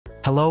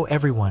Hello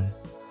everyone,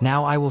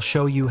 now I will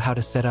show you how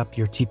to set up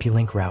your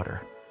TP-Link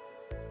router.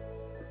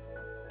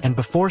 And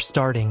before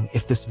starting,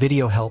 if this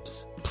video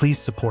helps, please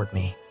support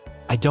me.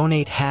 I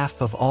donate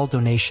half of all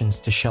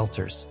donations to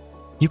shelters.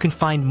 You can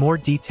find more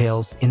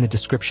details in the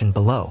description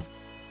below.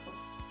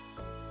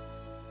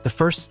 The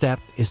first step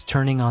is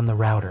turning on the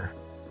router.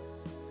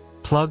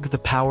 Plug the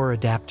power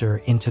adapter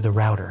into the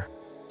router.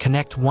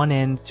 Connect one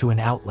end to an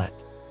outlet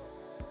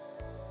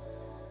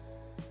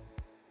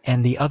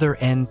and the other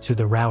end to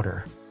the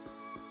router.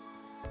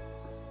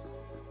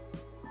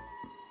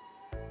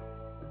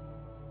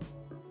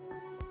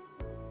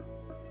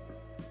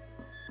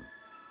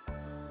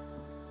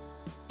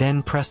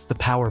 Then press the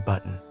power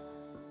button.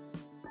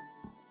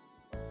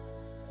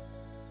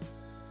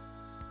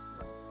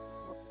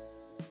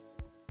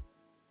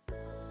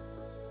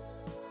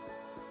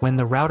 When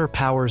the router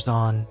powers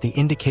on, the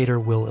indicator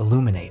will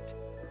illuminate.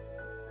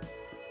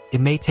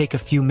 It may take a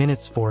few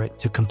minutes for it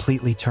to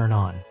completely turn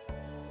on.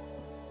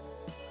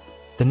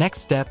 The next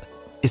step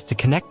is to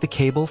connect the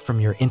cable from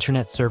your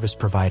internet service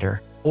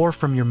provider or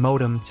from your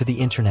modem to the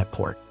internet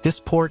port. This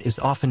port is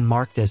often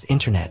marked as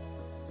internet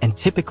and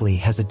typically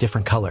has a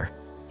different color.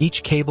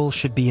 Each cable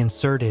should be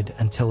inserted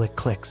until it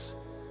clicks.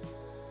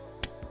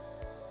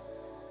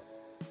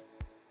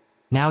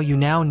 You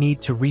now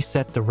need to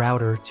reset the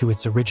router to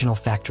its original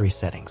factory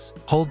settings.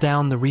 Hold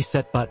down the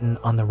reset button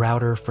on the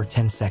router for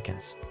 10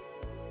 seconds.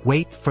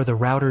 Wait for the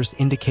router's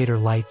indicator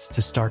lights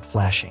to start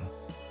flashing.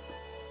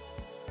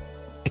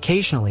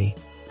 Occasionally,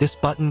 this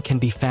button can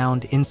be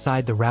found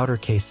inside the router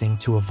casing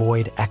to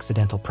avoid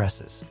accidental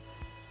presses.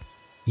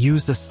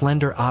 Use a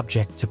slender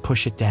object to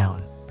push it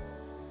down.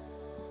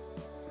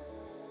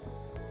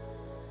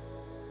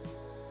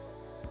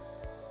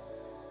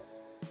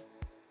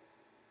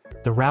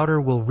 The router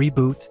will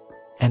reboot,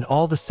 and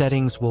all the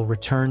settings will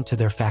return to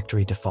their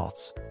factory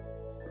defaults.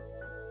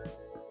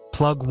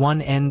 Plug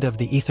one end of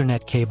the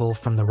Ethernet cable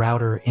from the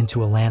router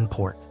into a LAN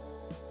port.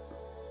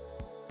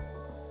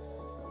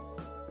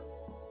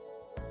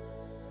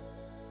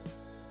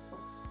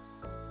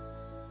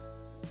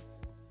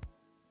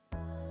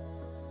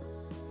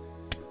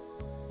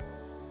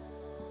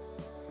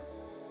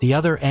 The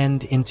other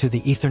end into the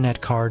Ethernet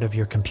card of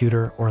your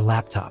computer or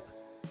laptop.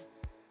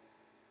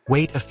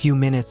 Wait a few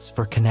minutes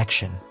for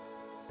connection.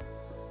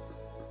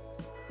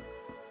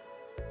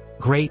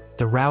 Great,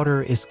 the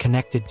router is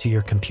connected to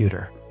your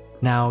computer.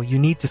 Now you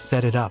need to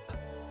set it up.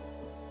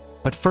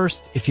 But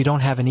first, if you don't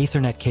have an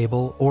Ethernet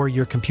cable or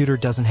your computer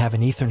doesn't have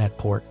an Ethernet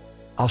port,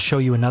 I'll show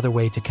you another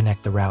way to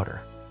connect the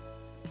router.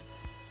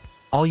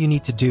 All you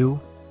need to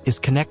do is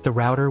connect the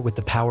router with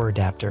the power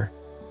adapter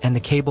and the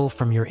cable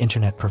from your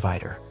internet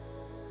provider.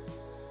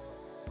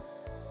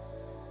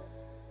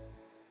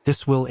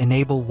 This will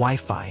enable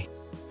Wi-Fi.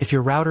 If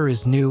your router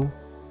is new,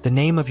 the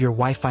name of your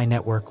Wi-Fi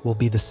network will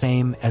be the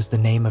same as the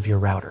name of your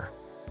router.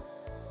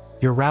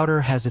 Your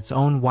router has its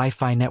own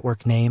Wi-Fi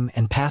network name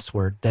and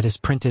password that is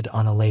printed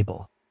on a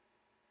label.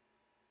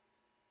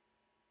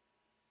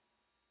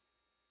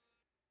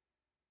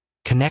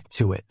 Connect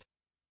to it.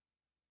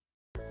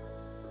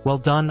 Well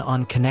done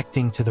on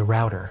connecting to the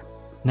router.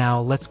 Now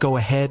let's go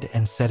ahead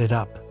and set it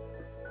up.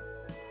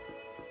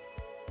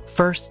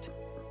 First,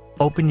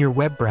 open your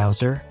web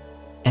browser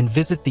and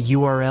visit the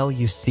URL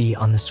you see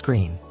on the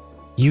screen.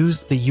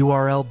 Use the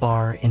URL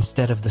bar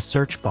instead of the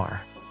search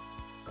bar.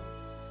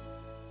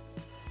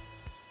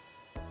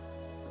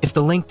 If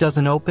the link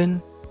doesn't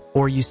open,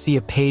 or you see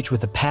a page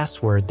with a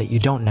password that you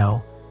don't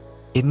know,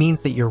 it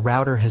means that your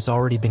router has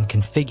already been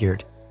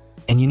configured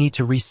and you need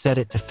to reset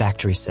it to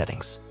factory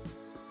settings.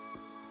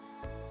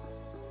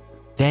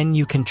 Then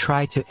you can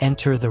try to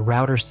enter the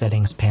router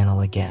settings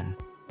panel again.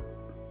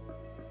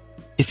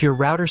 If your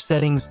router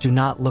settings do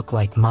not look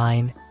like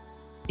mine,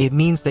 it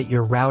means that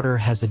your router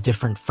has a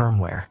different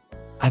firmware.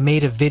 I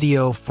made a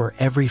video for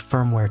every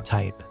firmware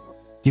type.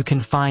 You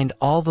can find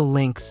all the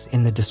links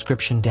in the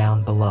description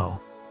down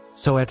below.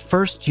 So at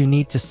first you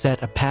need to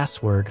set a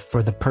password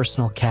for the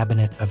personal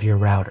cabinet of your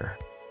router.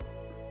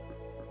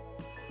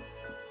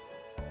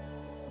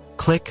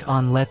 Click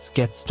on Let's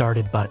Get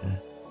Started button.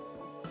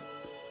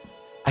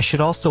 I should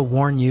also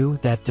warn you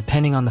that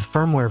depending on the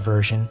firmware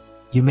version,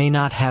 you may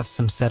not have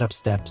some setup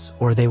steps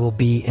or they will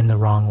be in the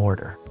wrong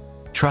order.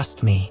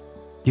 Trust me.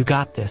 You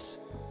got this.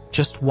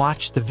 Just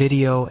watch the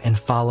video and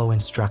follow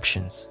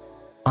instructions.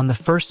 On the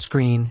first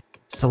screen,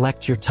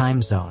 select your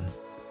time zone.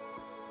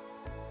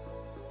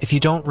 If you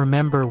don't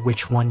remember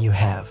which one you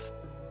have,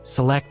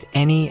 select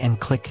any and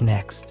click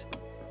Next.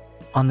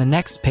 On the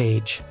next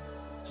page,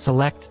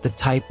 select the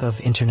type of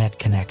internet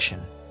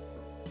connection.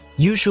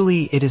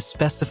 Usually it is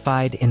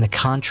specified in the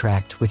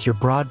contract with your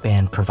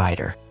broadband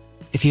provider.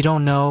 If you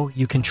don't know,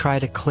 you can try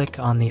to click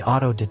on the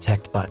Auto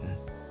Detect button.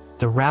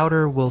 The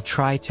router will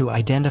try to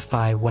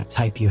identify what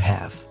type you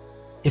have.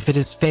 If it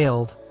has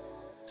failed,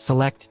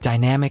 select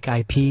Dynamic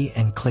IP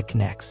and click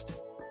Next.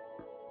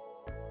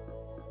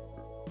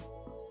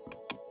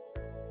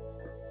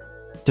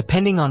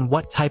 Depending on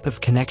what type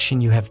of connection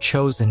you have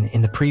chosen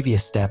in the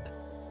previous step,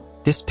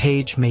 this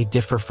page may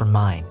differ from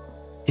mine.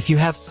 If you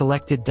have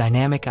selected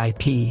dynamic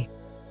IP,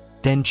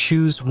 then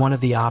choose one of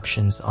the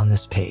options on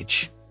this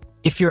page.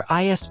 If your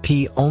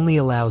ISP only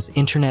allows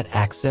internet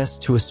access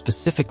to a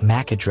specific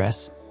MAC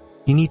address,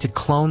 you need to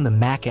clone the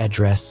MAC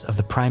address of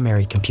the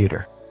primary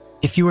computer.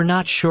 If you are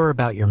not sure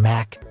about your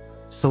MAC,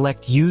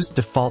 select Use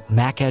Default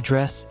MAC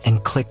Address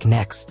and click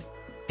Next.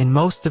 In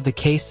most of the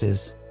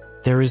cases,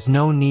 there is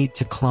no need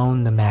to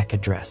clone the MAC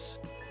address.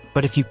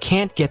 But if you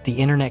can't get the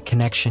internet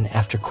connection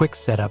after quick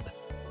setup,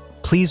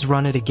 please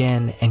run it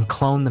again and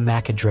clone the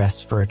MAC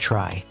address for a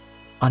try.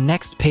 On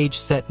next page,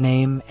 set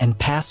name and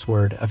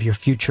password of your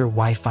future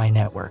Wi-Fi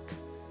network.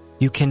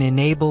 You can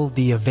enable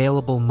the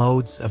available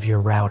modes of your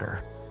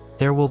router.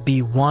 There will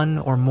be one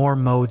or more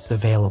modes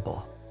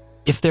available.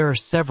 If there are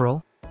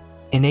several,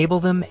 enable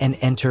them and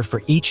enter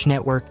for each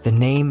network the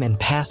name and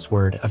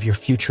password of your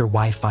future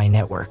Wi-Fi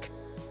network.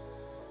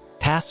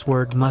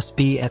 Password must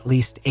be at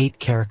least 8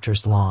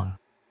 characters long.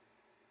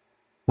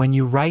 When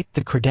you write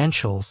the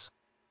credentials,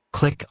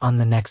 click on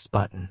the Next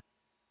button.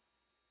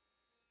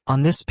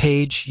 On this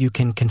page, you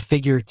can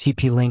configure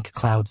TP-Link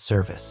Cloud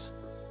Service.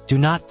 Do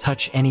not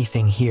touch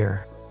anything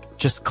here.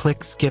 Just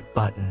click Skip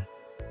button.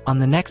 On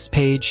the next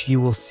page, you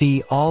will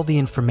see all the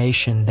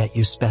information that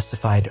you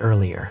specified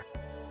earlier.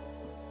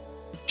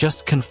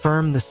 Just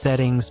confirm the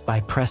settings by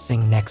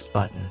pressing Next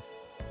button.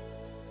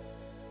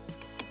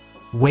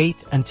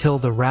 Wait until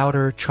the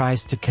router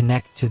tries to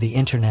connect to the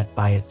internet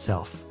by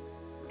itself.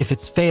 If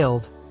it's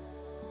failed,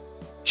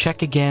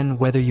 check again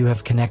whether you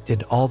have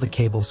connected all the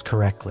cables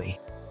correctly.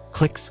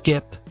 Click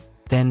Skip,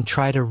 then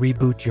try to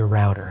reboot your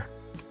router.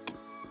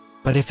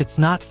 But if it's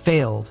not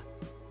failed,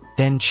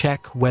 then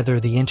check whether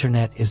the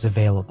internet is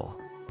available.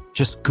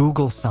 Just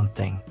Google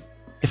something.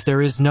 If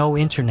there is no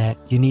internet,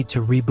 you need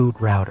to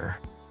reboot router.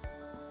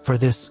 For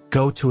this,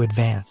 go to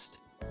Advanced.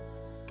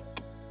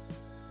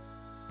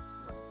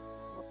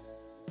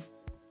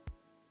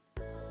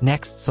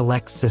 Next,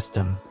 select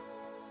System.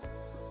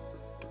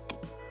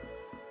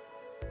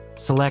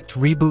 Select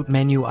Reboot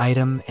menu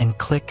item and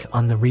click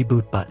on the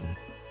Reboot button.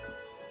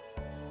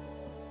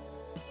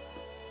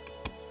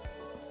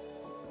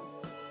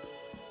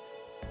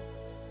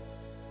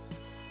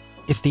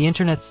 If the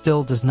internet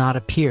still does not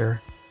appear,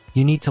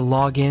 you need to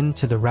log in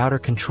to the router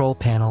control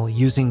panel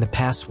using the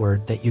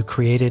password that you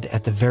created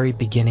at the very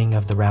beginning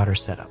of the router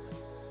setup.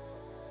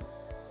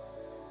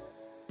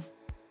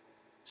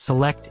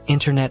 Select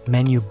Internet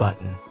menu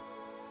button,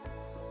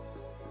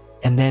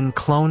 and then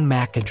clone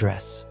MAC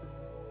address.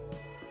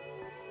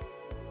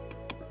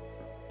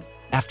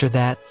 After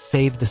that,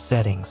 save the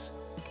settings.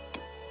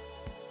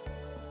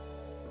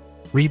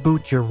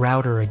 Reboot your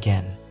router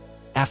again.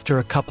 After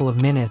a couple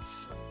of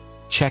minutes,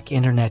 check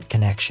internet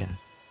connection.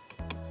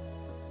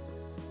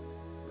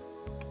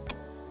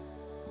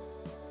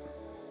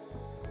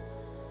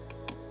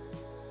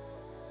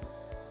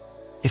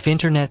 If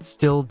internet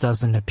still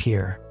doesn't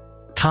appear,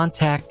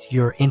 contact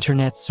your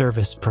internet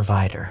service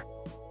provider.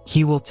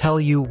 He will tell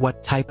you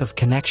what type of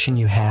connection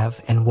you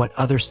have and what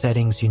other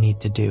settings you need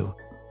to do.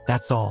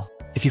 That's all.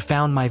 If you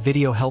found my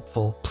video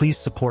helpful, please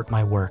support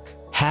my work.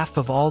 Half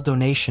of all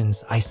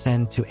donations I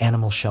send to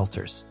animal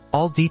shelters.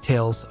 All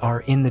details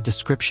are in the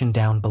description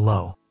down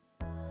below.